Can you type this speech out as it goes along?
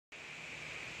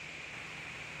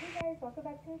Guys, welcome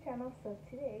back to my channel. So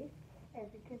today, as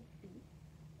you can see,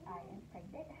 I am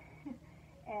pregnant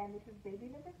and this is baby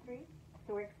number 3.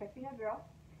 So we're expecting a girl,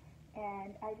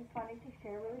 and I just wanted to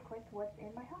share really quick what's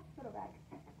in my hospital bag.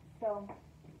 So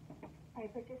I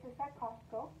purchased this at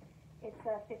Costco. It's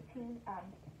a 15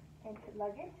 inch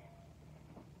luggage,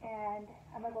 and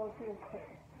I'm gonna go through this quick.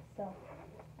 So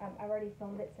I've already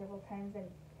filmed it several times, and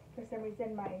for some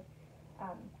reason my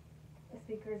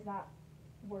speaker is not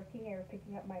working or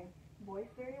picking up my voice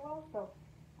very well, so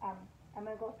I'm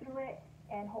going to go through it,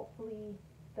 and hopefully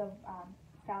the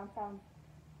sounds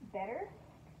better,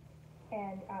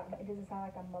 and it doesn't sound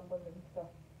like I'm mumbling. So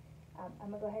I'm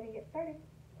going to go ahead and get started.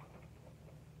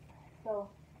 So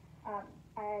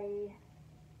I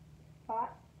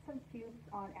bought some cubes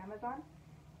on Amazon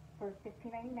for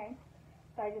 $15.99.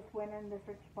 So I just went in the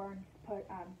search bar and just put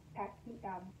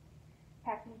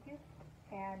packing cubes,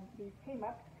 and these came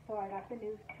up. So I got the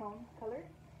new tone colors.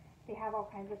 They have all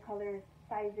kinds of colors,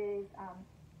 sizes.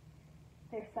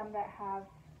 There's some that have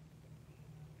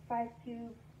 5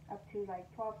 cubes up to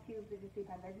like 12 cubes. It just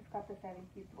depends. I just got the 7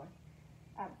 cube one.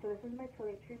 So this is my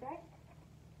toiletry bag.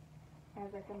 It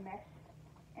has like a mesh,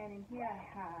 and in here I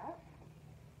have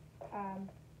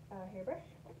a hairbrush,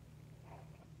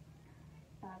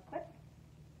 a clip,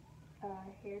 a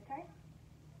hair tie.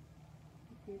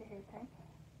 You see the hair tie,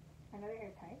 another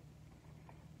hair tie.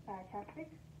 Chapstick,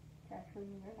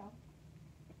 actually right now.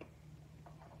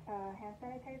 Hand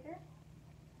sanitizer,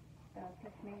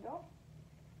 peach mango.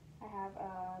 I have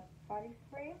a body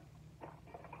spray,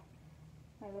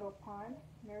 my little Pond's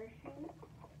Nourishing,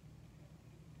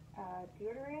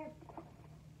 deodorant,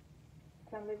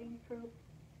 some Living Proof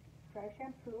dry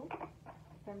shampoo,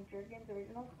 some Jergens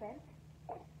original scent,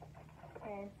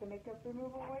 and some makeup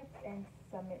removal wipes, and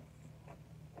some mints.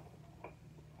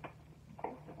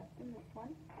 Okay, so that's in this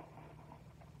one.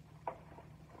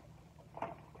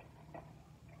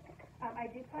 I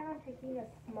do plan on taking a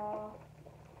small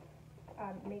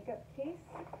makeup case.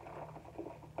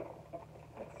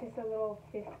 It's just a little,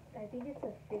 I think it's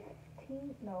a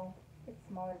 15, no, it's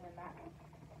smaller than that.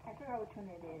 I forgot which one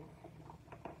it is.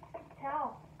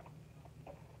 Towel.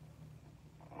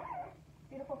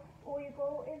 Beautiful. Oh, you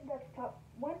go in the top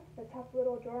one, the top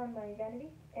little drawer on my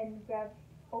vanity, and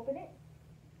open it,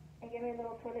 and get me a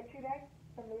little toiletry bag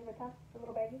from Louis Vuitton, the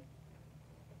little baggie.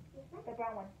 The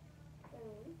brown one.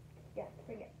 Yeah,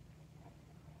 bring it.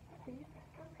 Please.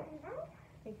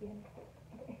 Thank you,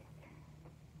 honey.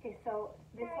 Okay, so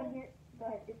this one here, go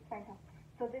ahead, it's fine, Tom.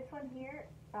 So this one here,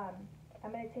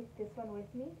 I'm going to take this one with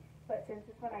me, but since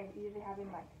this one I usually have in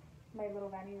my little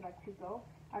vanity, like to go,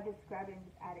 I'll just grab it and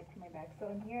just add it to my bag. So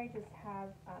in here I just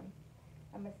have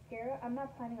a mascara. I'm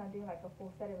not planning on doing like a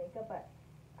full set of makeup, but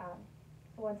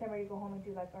once I'm ready to go home and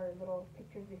do like our little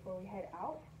pictures before we head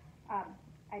out,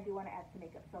 I do want to add some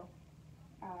makeup. So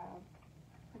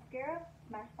mascara,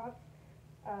 Smashbox,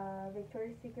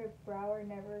 Victoria's Secret Brow or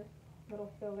Never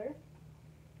little filler.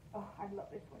 Oh, I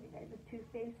love this one, you guys. The Too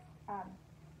Faced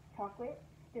chocolate.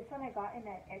 This one I got in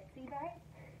an Etsy bag.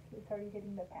 It's already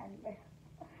hitting the pan, you guys.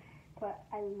 But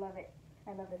I love it.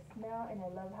 I love the smell, and I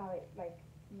love how it like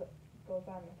goes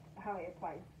on, how it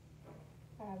applies.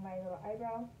 I have my little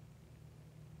eyebrow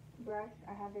brush.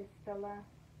 I have this Stella.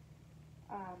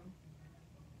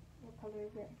 What color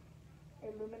is it?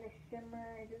 Luminous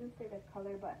Shimmer. It doesn't say the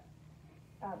color, but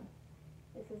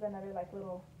this is another like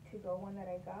little to-go one that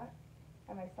I got.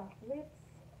 And my soft lips.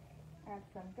 I have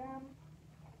some gum.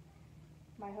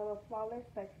 My Hello Flawless,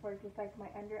 like for just like my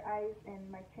under eyes and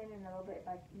my chin, and a little bit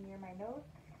like near my nose.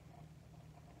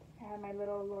 I have my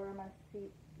little Laura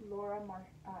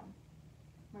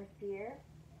Mercier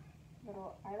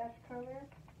little eyelash curler.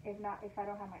 If I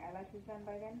don't have my eyelashes done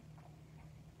by then.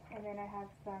 And then I have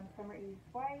some Summer Eve's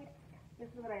wipes. This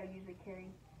is what I usually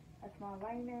carry. A small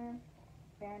liner,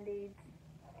 band-aids,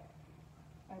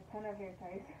 a ton of hair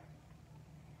ties,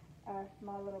 a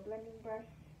small little blending brush.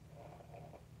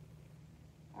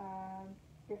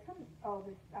 This one,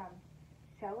 this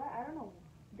Shella, I don't know.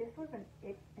 This was an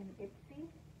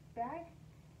Ipsy bag,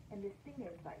 and this thing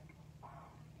is like,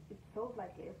 it's so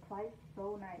like, it applies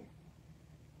so nice.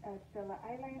 Stella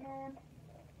eyeliner.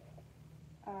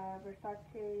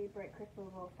 Versace Bright Crystal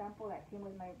little sample that came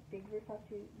with my big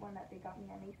Versace one that they got me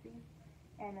on Macy's,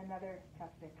 and another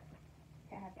chapstick.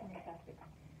 Can't have too many chapsticks.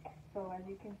 So as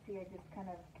you can see, I just kind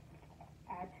of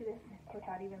add to this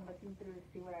without even looking through to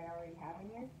see what I already have in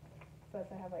here. Plus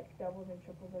I have like doubles and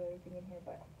triples of everything in here,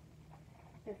 but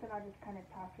this one I'll just kind of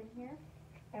toss in here.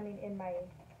 I mean in my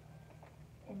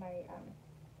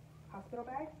hospital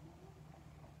bag.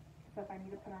 So if I need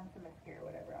to put on some mascara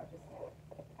or whatever, I'll just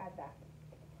add that.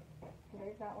 So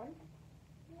there's that one.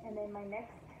 And then my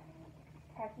next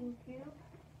packing cube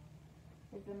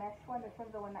is the mesh one. This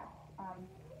one's the one that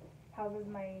houses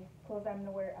my clothes I'm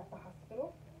gonna wear at the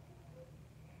hospital.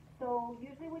 So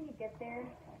usually when you get there,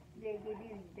 they give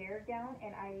you their gown,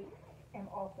 and I am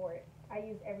all for it. I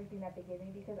use everything that they give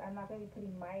me because I'm not gonna be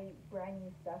putting my brand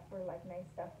new stuff or like nice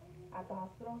stuff at the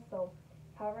hospital. So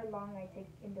however long I take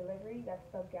in delivery, that's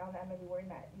the gown that I'm gonna be wearing,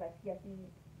 that like yucky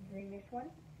greenish one.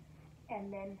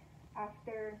 And then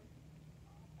after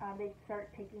they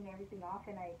start taking everything off,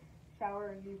 and I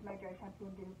shower or use my dry shampoo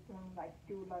and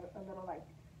do a little like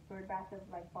bird bath of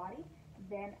like body,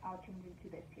 then I'll change into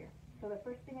this here. So the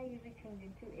first thing I usually change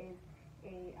into is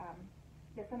a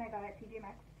this one I got at TJ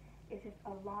Maxx. It's just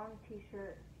a long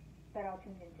t-shirt that I'll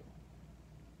change into.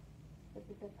 This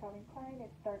is Calvin Klein.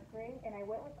 It's dark gray, and I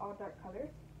went with all dark colors.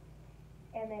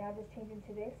 And then I'll just change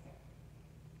into this,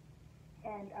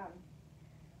 and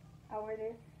I'll wear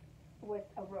this with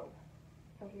a robe.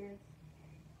 So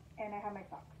and I have my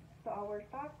socks. So I'll wear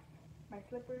socks, my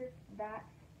slippers, that,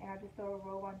 and I'll just throw a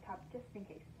robe on top just in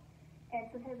case. And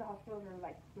sometimes the hospitals are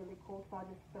like really cold, so I'll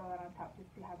just throw it on top just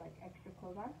to have like extra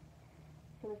clothes on.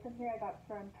 So this one here I got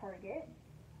from Target.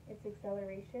 It's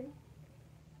Acceleration,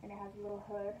 and it has a little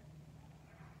hood,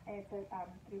 and it's a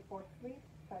 3/4 sleeve.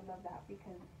 So I love that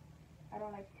because I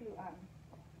don't like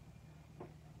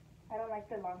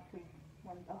the long sleeve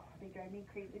ones. Oh, they drive me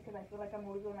crazy because I feel like I'm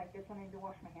always going like this when I need to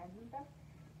wash my hands and stuff.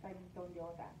 So I just don't deal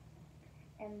with that.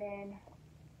 And then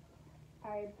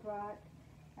I brought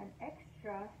an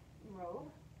extra robe.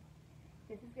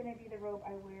 This is gonna be the robe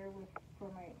I wear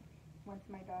once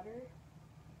my daughter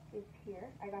is here.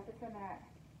 I got this one at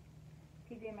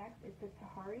TJ Maxx. It's a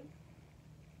Tahari.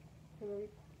 It's a really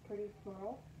pretty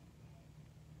floral.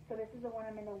 So this is the one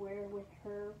I'm gonna wear with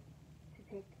her to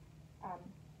take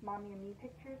mommy and me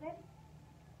pictures in.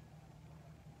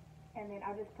 And then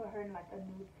I'll just put her in like a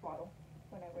nude swaddle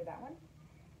when I wear that one.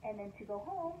 And then to go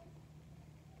home,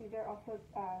 these are also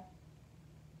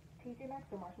TJ Maxx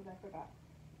or Marshalls, I forgot.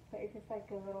 But it's just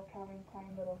like a little Calvin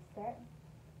Klein little set.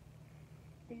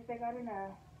 These I got in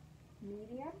a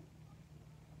medium,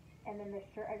 and then the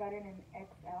shirt I got in an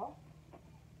XL.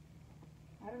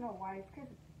 I don't know why. It's because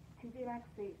TJ Maxx,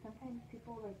 sometimes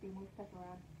people like they move stuff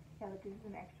around. Yeah, look, this is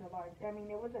an extra large. I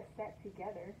mean, it was a set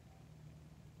together,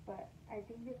 but I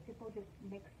think just people just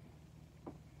mix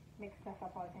stuff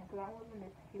up all the time. So that wasn't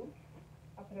this cute.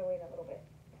 I'll put it away in a little bit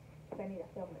because I need to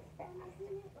film this fast.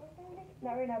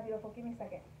 Not right now, beautiful. Give me a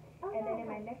second. And then in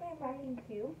my next packing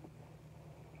cube,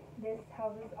 this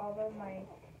houses all of my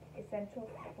essentials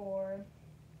for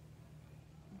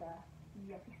the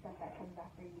yucky stuff that comes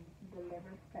after you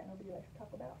deliver that nobody likes to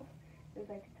talk about. They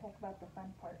like to talk about the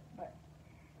fun part, but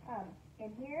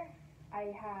in here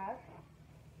I have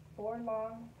 4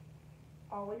 long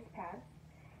always pads.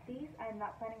 These I'm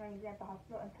not planning on using at the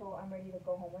hospital until I'm ready to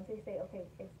go home. Once they say, okay,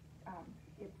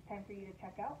 it's time for you to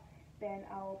check out, then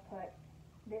I'll put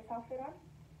this outfit on.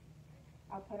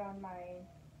 I'll put on my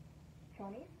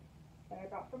chonies that I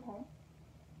brought from home,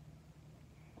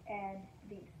 and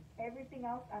these. Everything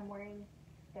else I'm wearing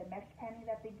the mesh panty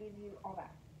that they give you, all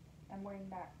that. I'm wearing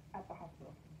that at the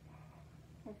hospital.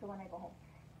 And so when I go home.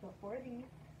 So for these,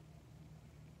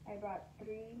 I brought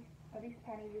 3 of these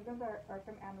panties. These ones are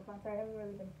from Amazon, so I haven't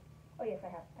really been, oh yes I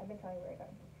have. I've been telling you where I got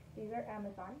them. These are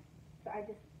Amazon. So I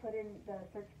just put in the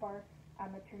search bar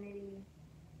maternity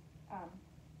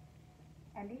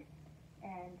undies,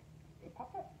 and they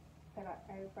pop up. So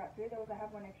I brought 3 of those. I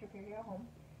have 1 extra pair here at home.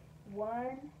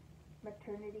 1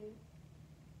 maternity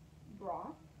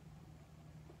bra,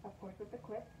 of course with the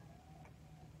clip.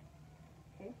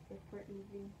 Okay, just for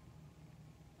easy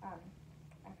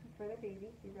access for the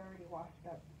baby. These are already washed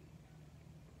up.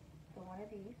 So 1 of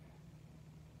these,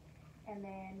 and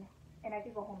I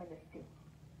could go home in this too.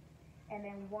 And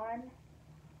then 1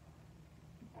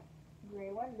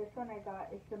 gray one. This one I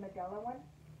got, it's the Medela one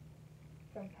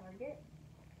from Target.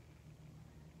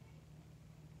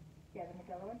 Yeah, the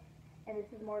Medela one. And this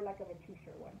is more like of a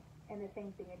t-shirt one. And the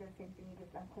same thing, it does the same thing. You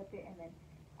just unclip it, and then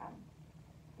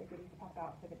the goodies pop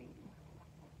out for the baby.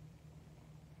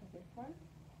 So this one.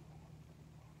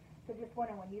 So just 1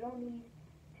 and 1. You don't need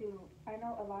to. I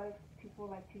know a lot of people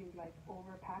like to like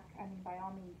overpack. I mean, by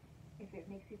all means, if it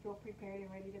makes you feel prepared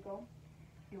and ready to go,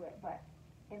 do it. But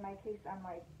in my case, I'm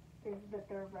like, this is the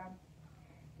 3rd round.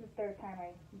 This is the 3rd time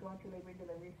I go into labor and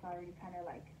delivery, so I already kind of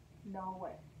like know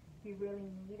what you really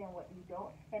need and what you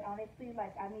don't. And honestly,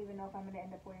 like, I don't even know if I'm gonna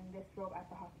end up wearing this robe at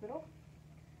the hospital.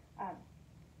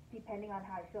 Depending on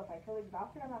how I feel. If I feel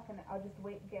exhausted, I'll just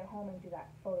wait and get home and do that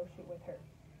photo shoot with her.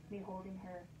 Me holding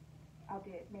her. I'll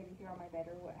do it maybe here on my bed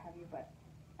or what have you, but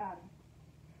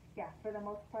yeah, for the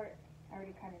most part, I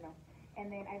already kind of know.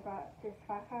 And then I got this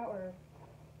faja or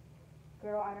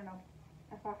girl, I don't know,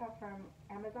 a faja from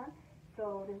Amazon.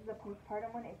 So this is a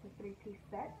postpartum one. It's a 3-piece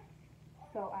set.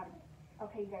 So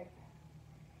okay, you guys.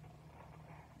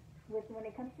 When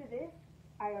it comes to this,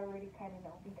 I already kind of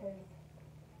know because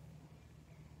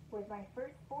with my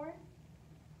firstborn,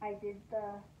 I did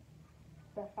the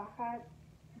faja,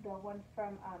 the one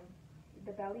from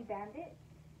the Belly Bandit,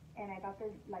 and I got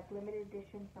the like limited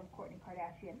edition from Kourtney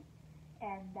Kardashian,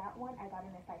 and that one I got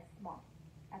in a size small.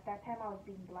 At that time I was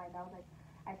being blind.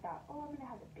 I thought, oh, I'm gonna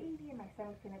have a baby and my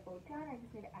stomach's gonna go down. I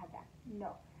just need to add that.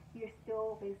 No, you're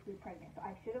still basically pregnant. So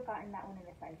I should have gotten that one in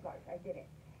a size large. I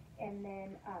didn't. And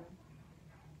then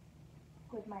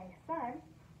with my son,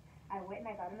 I went and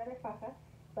I got another faja,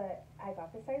 but I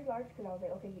got the size large because I was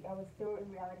like, okay, I was still in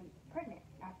reality pregnant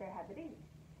after I had the baby.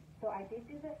 So I did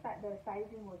do the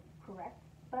sizing was correct,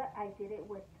 but I did it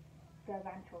with the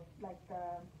ganchos, like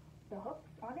the hooks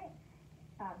on it,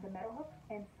 the metal hooks,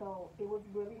 and so it was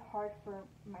really hard for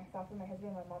myself and my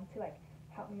husband and my mom to like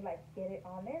help me like get it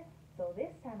on there. So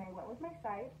this time I went with my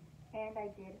size and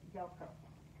I did Velcro.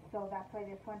 So that's why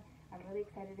this one I'm really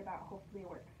excited about. Hopefully it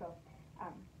works. So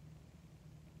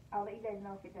I'll let you guys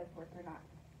know if it does work or not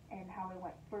and how it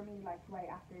went for me like right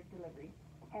after delivery.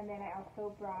 And then I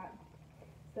also brought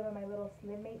some of my little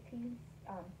Slim Mate teas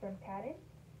from Cadden.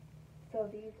 So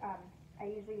these I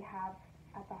usually have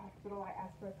at the hospital. I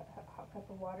ask for a hot cup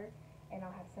of water and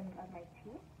I'll have some of my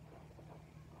tea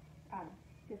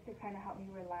just to kind of help me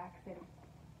relax and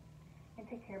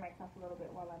take care of myself a little bit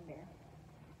while I'm there.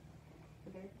 So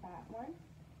there's that one.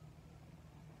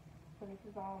 So this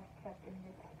is all stuff in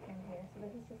here. So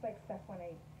this is just like stuff when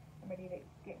I'm ready to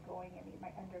get going and need my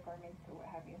undergarments or what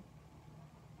have you.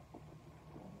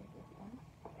 So here's this one.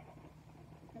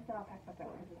 This one I'll pack up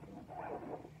because this one.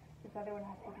 This other one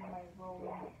has to be my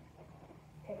rolling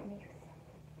techniques.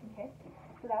 Okay.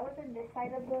 So that was in this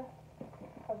side of the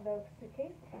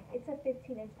suitcase. It's a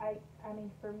 15-inch. I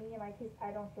mean, for me in my case, I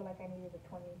don't feel like I needed a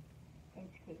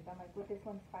 20-inch case. I'm like, with this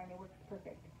one's fine. It works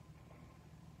perfect.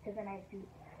 Because then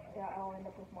I'll end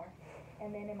up with more.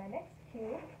 And then in my next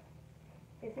cube,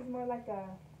 this is more like a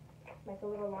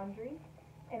little laundry,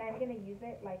 and I'm gonna use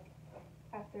it like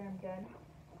after I'm done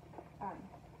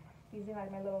using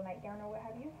like my little nightgown or what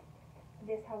have you.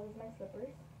 This houses my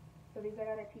slippers. So these I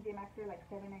got at TJ Maxx for like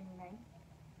 $7.99.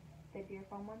 The deer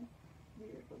foam ones.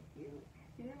 These are so cute.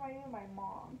 These remind me of my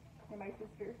mom and my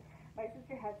sister. My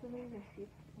sister had some of these and she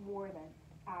wore them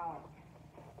out.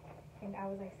 And I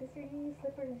was like, sister, you need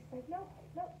slippers? And she's like, nope,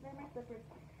 they're my slippers.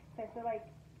 So I feel like,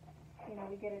 you know,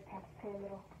 we get attached to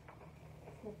little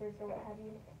slippers or what have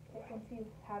you. Like once you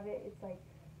have it, it's like,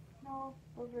 no,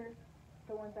 those are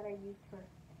the ones that I use for,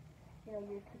 you know,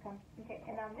 years to come. Okay,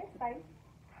 and on this side,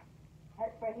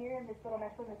 right here in this little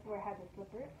mesh one, this is where I have the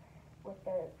slippers with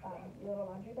the little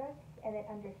laundry bag. And then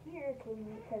under here, it's really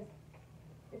neat because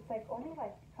it's like only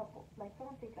like a couple, like I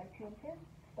don't think like 2 inches.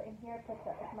 But in here I put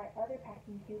my other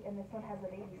packing cube, and this one has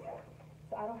a baby bag.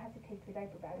 So I don't have to take her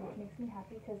diaper bag, which makes me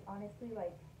happy because honestly,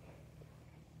 like,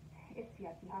 it's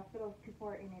yucky. Hospitals, people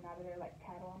are in and out of there like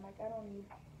cattle. I'm like, I don't need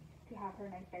to have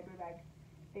her nice diaper bag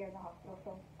there in the hospital.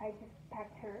 So I just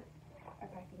packed her a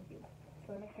packing cube.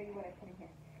 So let me show you what I put in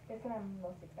here. This one I'm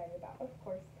most excited about, of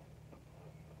course.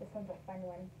 This one's a fun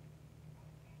one.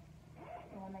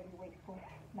 The one that you wait for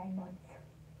 9 months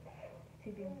to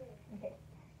do. Okay.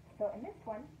 So in this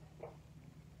one,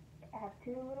 I have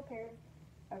 2 little pairs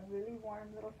of really warm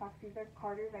little socks. These are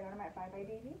Carter's. I got them at Bye Bye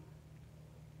Baby.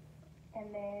 And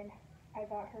then I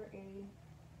got her a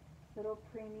little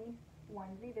preemie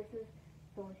onesie. This is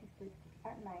so when she sleeps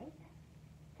at night,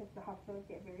 because the hospitals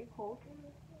get very cold.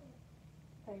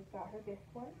 So I got her this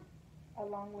one,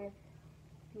 along with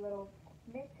little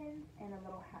mittens and a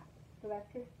little hat. So that's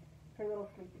just her little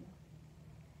sleeping.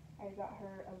 I got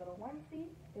her a little onesie,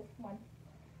 this one,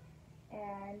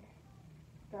 and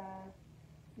the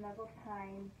Snuggle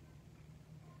Time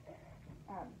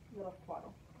little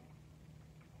swaddle.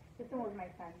 This one was my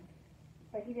son's,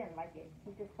 but he didn't like it.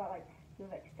 He just felt like he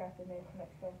was like strapped in there too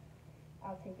much, so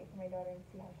I'll take it for my daughter and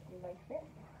see how she likes it.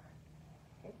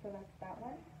 Okay, so that's that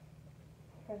one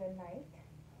for the night.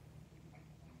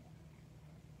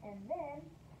 And then,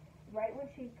 right when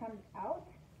she comes out,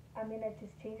 I'm going to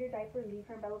just change her diaper, leave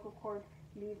her umbilical cord,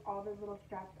 leave all the little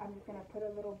straps. I'm just going to put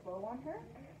a little bow on her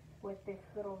with this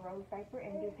little rose diaper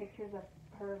and do pictures of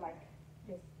her like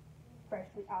just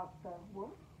freshly out the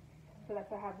womb. So that's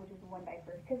what I have, which is 1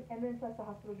 diaper. And then plus the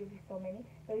hospital gives you so many,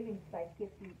 they'll even like give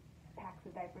you packs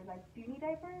of diapers. Like, do you need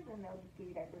diapers? And they'll just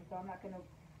give you diapers. So I'm not going to,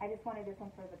 I just wanted this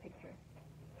one for the picture.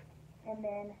 And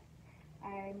then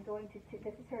I'm going to,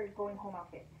 this is her going home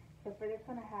outfit. So for this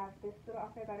one I have this little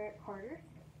outfit I got her at Carter's,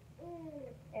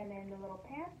 and then the little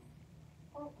pants,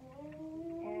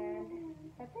 and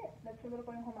that's it. That's her little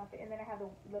going home outfit. And then I have the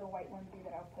little white onesie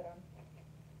that I'll put on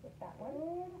with that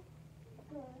one.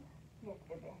 Yes,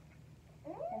 baby.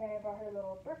 And then I bought her a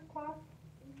little birth cloth.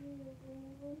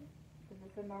 This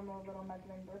is a normal little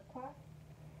muslin birth cloth.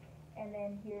 And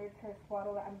then here's her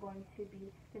swaddle that I'm going to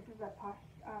be, this is a Posh,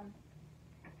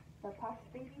 the Posh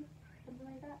baby, something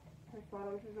like that. Her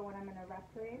swaddle, this is the one I'm going to wrap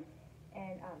her in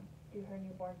and do her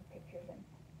newborn pictures in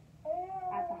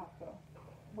at the hospital.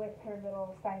 With her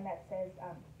little sign that says,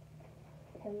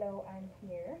 hello, I'm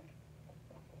here.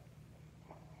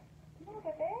 Look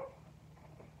at that.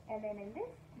 And then in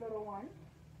this little one,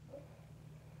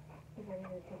 he's ready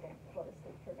to take a go to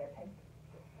sleep for bedtime.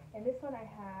 In this one I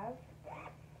have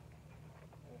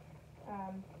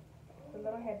the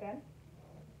little headband.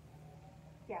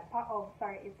 Yeah, oh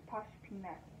sorry, it's Posh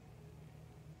Peanut.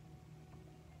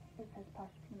 It says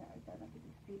Posh Peanut right there, I don't know if you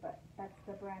can see, but that's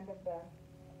the brand of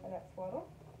that swaddle.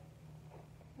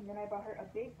 And then I bought her a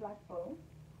big black bow.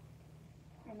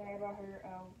 And then I bought her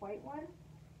a white one,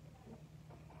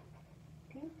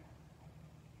 pink,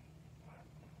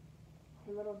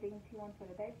 the little dainty one for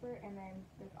the diaper, and then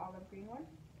this olive green one,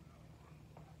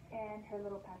 and her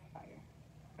little pacifier.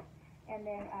 And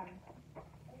then I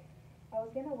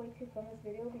was gonna wait to film this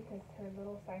video because her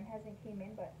little sign hasn't came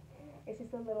in, but it's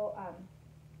just a little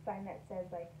sign that says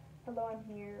like, hello, I'm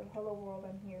here, hello world,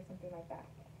 I'm here, something like that.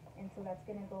 And so that's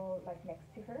gonna go like next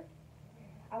to her.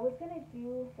 I was gonna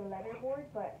do the letterboard,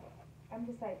 but I'm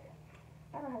just like,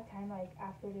 I don't have time like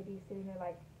after to be sitting there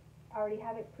like, I already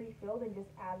have it pre-filled and just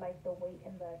add like the weight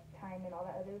and the time and all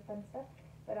that other fun stuff.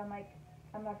 But I'm like,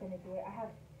 I'm not gonna do it. I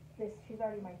have this, she's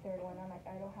already my third one. I'm like,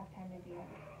 I don't have time to be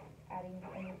adding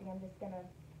anything. I'm just gonna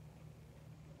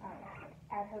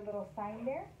add her little sign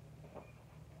there,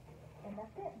 and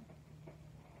that's it.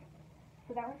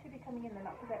 So that one should be coming in the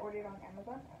mail because I ordered it on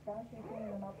Amazon. That one should be coming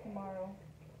in the mail tomorrow.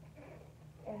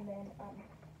 And then,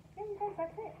 yeah, you guys,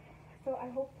 that's it. So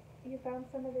I hope you found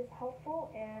some of this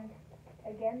helpful, and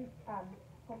again,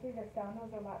 hopefully the sound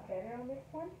was a lot better on this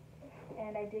one.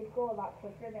 And I did go a lot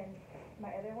quicker than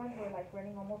my other ones were like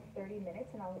running almost 30 minutes,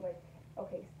 and I was like,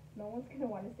 okay, no one's gonna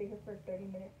want to stay here for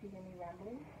 30 minutes to hear me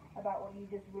rambling about what you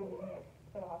just really need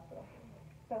for the hospital.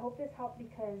 So I hope this helped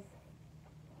because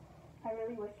I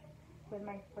really wish with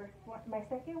my first one, my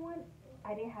second one,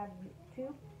 I didn't have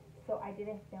YouTube, so I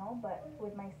didn't film, but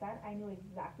with my son, I knew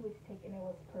exactly what to take and it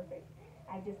was perfect.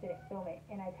 I just didn't film it,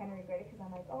 and I kind of regret it because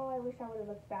I'm like, oh, I wish I would have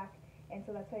looked back. And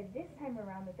so that's why this time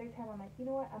around, the third time, I'm like, you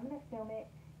know what, I'm going to film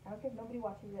it. I don't care if nobody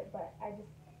watches it, but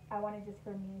I want it just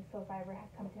for me, so if I ever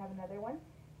come to have another one,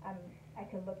 I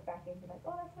could look back and be like,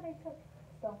 oh, that's what I took.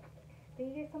 So,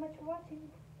 thank you guys so much for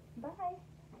watching. Bye!